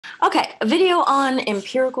Okay, a video on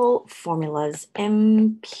empirical formulas.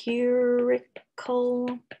 Empirical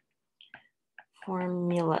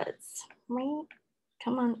formulas. Right?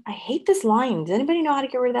 Come on. I hate this line. Does anybody know how to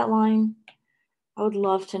get rid of that line? I would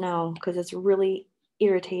love to know because it's really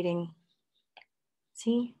irritating.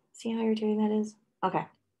 See how irritating that is? Okay.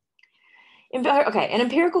 Okay, an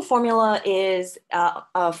empirical formula is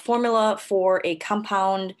a formula for a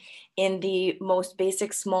compound in the most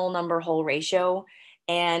basic small number whole ratio.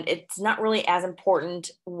 And it's not really as important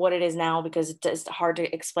what it is now because it's hard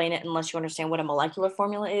to explain it unless you understand what a molecular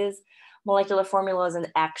formula is. Molecular formula is an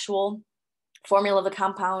actual formula of a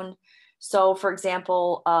compound. So, for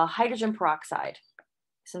example, hydrogen peroxide,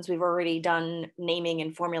 since we've already done naming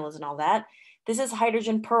and formulas and all that, this is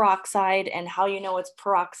hydrogen peroxide, and how you know it's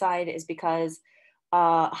peroxide is because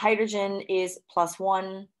hydrogen is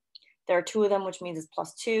 +1. There are two of them, which means it's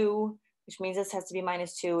 +2, which means this has to be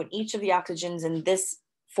 -2. And each of the oxygens in this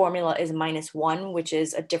formula is -1, which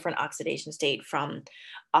is a different oxidation state from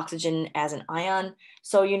oxygen as an ion.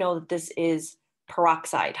 So you know that this is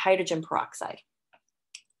peroxide, hydrogen peroxide.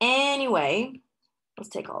 Anyway, let's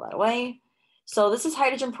take all that away. So this is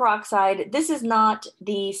hydrogen peroxide. This is not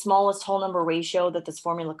the smallest whole number ratio that this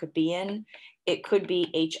formula could be in. It could be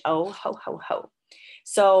HO, ho, ho, ho.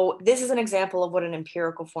 So this is an example of what an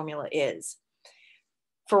empirical formula is.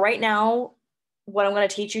 For right now, what I'm going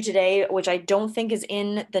to teach you today, which I don't think is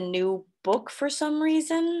in the new book for some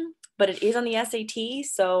reason, but it is on the SAT.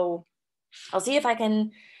 So I'll see if I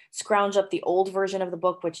can scrounge up the old version of the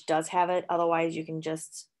book, which does have it. Otherwise, you can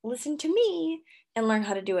just listen to me and learn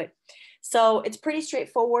how to do it. So it's pretty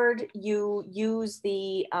straightforward. You use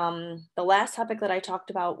the last topic that I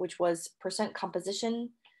talked about, which was percent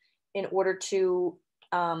composition, in order to,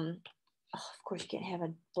 of course, you can't have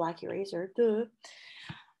a black eraser. Duh.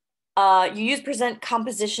 You use percent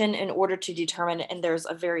composition in order to determine, and there's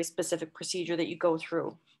a very specific procedure that you go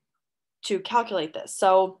through to calculate this.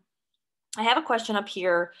 So I have a question up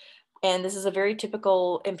here, and this is a very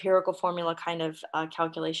typical empirical formula kind of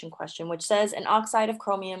calculation question, which says an oxide of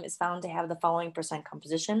chromium is found to have the following percent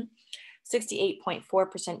composition: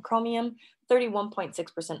 68.4% chromium,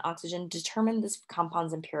 31.6% oxygen. Determine this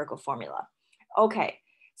compound's empirical formula. Okay,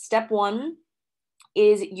 step one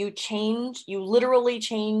is you literally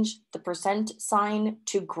change the percent sign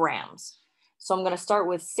to grams. So I'm going to start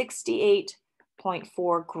with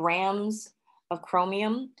 68.4 grams of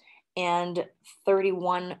chromium and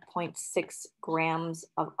 31.6 grams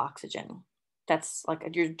of oxygen. That's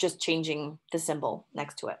like you're just changing the symbol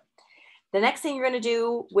next to it. The next thing you're going to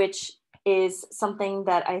do, which is something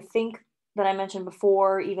that I think that I mentioned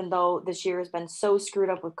before, even though this year has been so screwed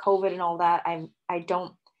up with COVID and all that, I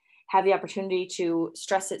don't have the opportunity to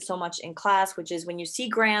stress it so much in class, which is when you see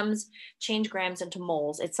grams, change grams into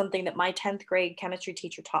moles. It's something that my 10th grade chemistry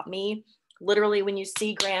teacher taught me. Literally, when you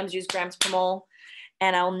see grams, use grams per mole.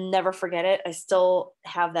 And I'll never forget it. I still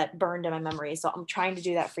have that burned in my memory. So I'm trying to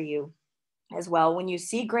do that for you as well. When you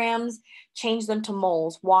see grams, change them to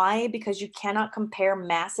moles. Why? Because you cannot compare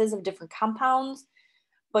masses of different compounds,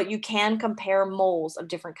 but you can compare moles of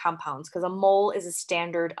different compounds because a mole is a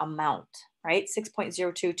standard amount, right?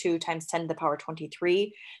 6.022 times 10 to the power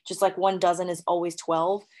 23, just like 1 dozen is always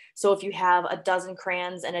 12. So if you have a dozen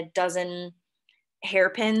crayons and a dozen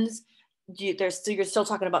hairpins, you're still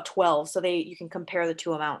talking about 12. So you can compare the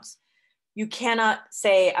two amounts. You cannot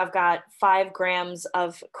say I've got 5 grams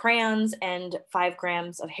of crayons and 5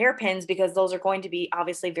 grams of hairpins because those are going to be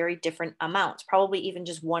obviously very different amounts. Probably even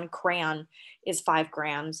just 1 crayon is 5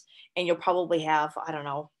 grams, and you'll probably have, I don't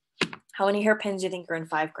know, how many hairpins do you think are in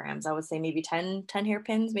 5 grams? I would say maybe 10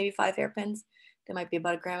 hairpins, maybe 5 hairpins. They might be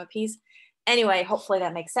about 1 gram a piece. Anyway, hopefully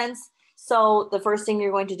that makes sense. So the first thing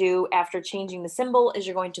you're going to do after changing the symbol is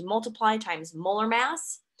you're going to multiply times molar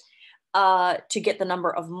mass to get the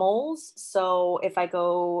number of moles. So if I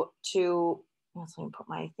go to, let's put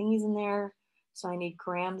my thingies in there. So I need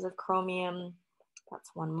grams of chromium.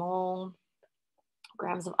 That's 1 mole.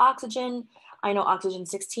 Grams of oxygen. I know oxygen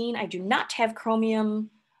 16. I do not have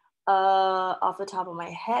chromium off the top of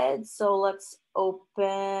my head. So let's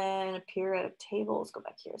open a periodic table. Let's go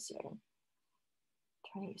back here. See if I can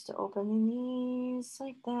try to used to open these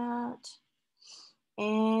like that.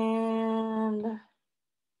 And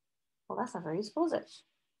well, that's not very useful, is it?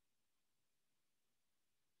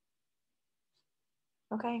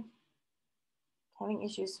 Okay. Having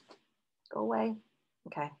issues. Go away.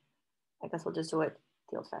 Okay. I guess we'll just do it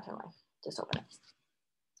the old-fashioned way. Just open it.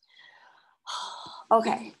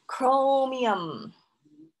 Okay. Chromium.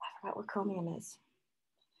 I forgot what chromium is.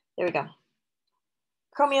 There we go.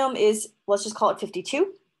 Chromium is, let's just call it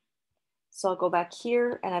 52. So I'll go back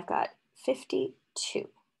here and I've got 52.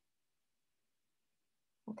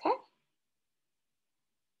 Okay.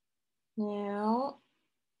 Now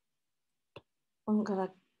I'm gonna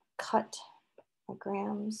cut my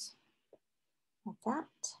grams like that.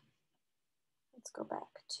 Let's go back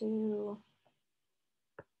to,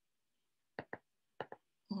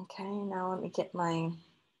 okay, now let me get my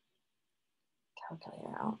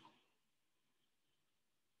calculator out.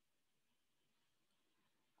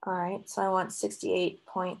 All right, so I want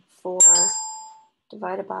 68.4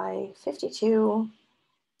 divided by 52,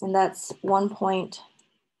 and that's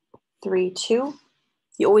 1.32.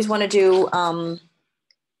 You always want to do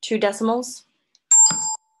 2 decimals.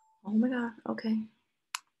 Oh my God, okay.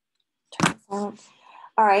 Turn silent.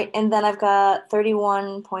 All right, and then I've got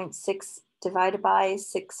 31.6 divided by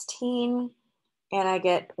 16, and I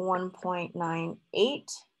get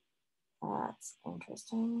 1.98. That's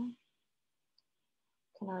interesting.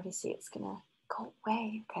 Can already see it's gonna go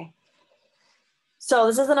away. Okay. So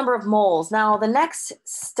this is the number of moles. Now the next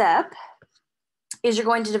step is you're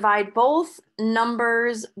going to divide both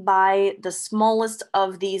numbers by the smallest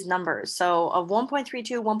of these numbers. So of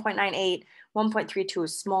 1.32, 1.98, 1.32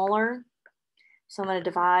 is smaller. So I'm going to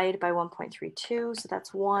divide by 1.32. So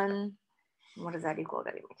that's 1. What does that equal? I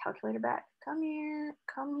got to get my calculator back. Come here,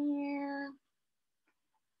 come here.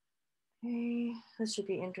 Okay, this should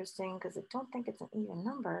be interesting because I don't think it's an even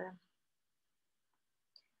number.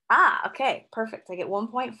 Ah, okay, perfect. I get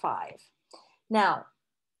 1.5. Now,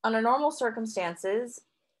 under normal circumstances,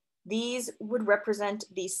 these would represent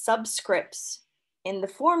the subscripts in the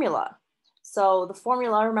formula. So the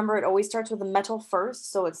formula, remember, it always starts with a metal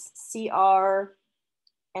first. So it's Cr,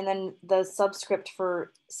 and then the subscript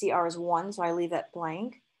for Cr is 1, so I leave that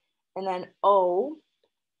blank. And then O,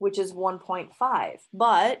 which is 1.5.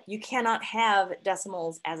 But you cannot have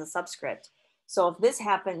decimals as a subscript. So if this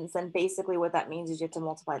happens, then basically what that means is you have to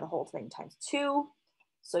multiply the whole thing times 2.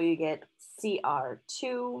 So you get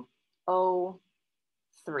Cr2O3.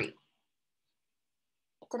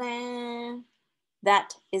 Ta-da!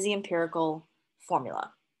 That is the empirical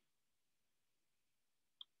formula.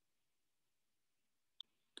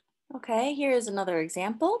 Okay, here's another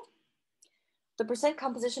example. The percent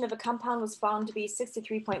composition of a compound was found to be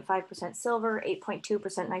 63.5% silver,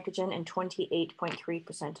 8.2% nitrogen, and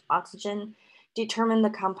 28.3% oxygen. Determine the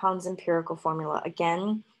compound's empirical formula.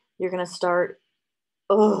 Again, you're going to start,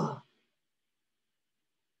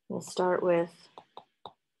 with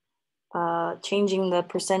changing the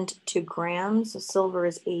percent to grams. So silver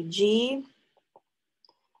is Ag,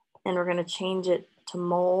 and we're going to change it to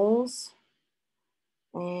moles.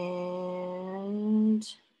 And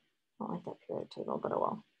I don't like that periodic table, but oh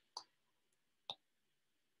well.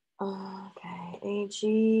 Okay, Ag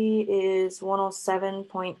is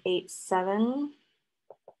 107.87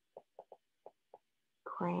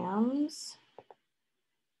 grams.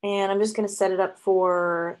 And I'm just going to set it up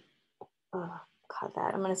for, cut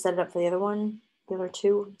that. I'm going to set it up for the other one, the other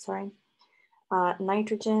 2, sorry.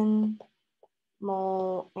 Nitrogen,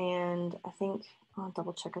 mole, and I think, I'll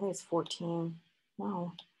double check, I think it's 14.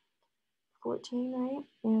 No, 14, right?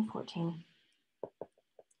 Yeah, 14.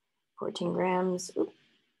 14 grams. Oops.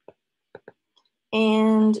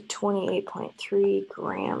 And 28.3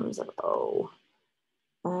 grams of O.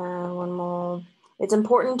 1 mole. It's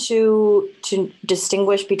important to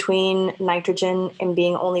distinguish between nitrogen and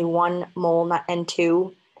being only 1 mole, not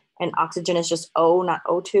N2, and oxygen is just O, not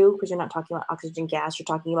O2, because you're not talking about oxygen gas, you're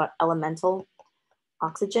talking about elemental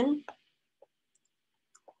oxygen.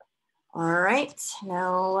 All right,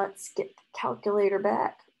 now let's get the calculator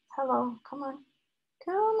back. Hello, come on,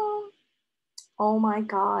 come on. Oh my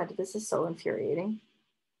God, this is so infuriating.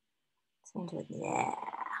 Yeah.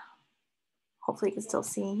 Hopefully you can still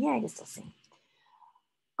see. Yeah, I can still see.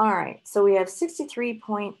 All right, so we have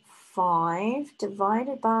 63.5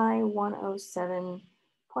 divided by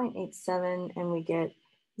 107.87, and we get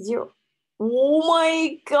 0. Oh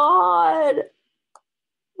my God,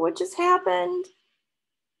 what just happened?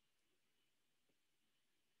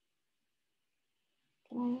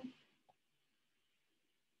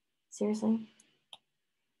 Seriously?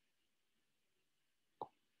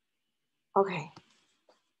 Okay,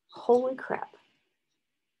 holy crap.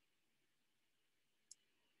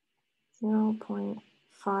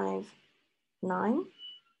 0.59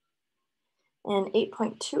 and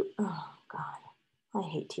 8.2. Oh God, I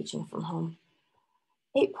hate teaching from home.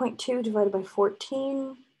 8.2 divided by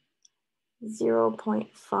 14,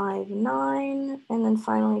 0.59, and then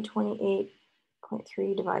finally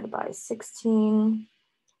 28.3 divided by 16,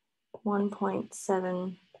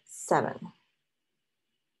 1.77.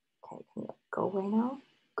 Okay, can you go away now?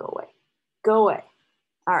 Go away. Go away.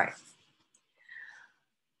 All right.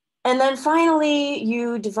 And then finally,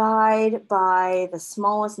 you divide by the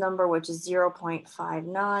smallest number, which is 0.59,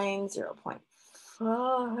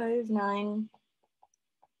 0.59.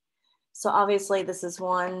 So obviously this is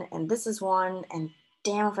 1 and this is 1. And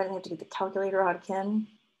damn, if I didn't have to get the calculator out again.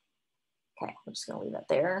 Okay, we're just gonna leave that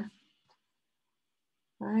there.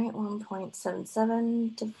 All right,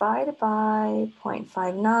 1.77 divided by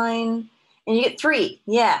 0.59. And you get 3.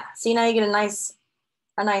 Yeah, see, now you get a nice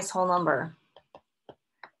whole number.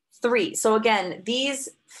 3. So again, these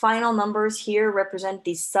final numbers here represent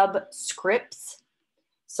the subscripts.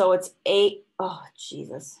 So it's 8. Oh,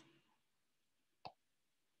 Jesus.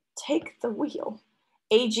 Take the wheel.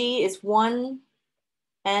 AG is 1,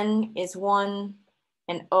 N is 1,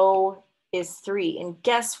 and O is 3. And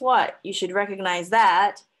guess what? You should recognize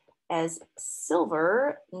that as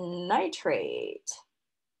silver nitrate.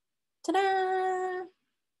 Ta-da!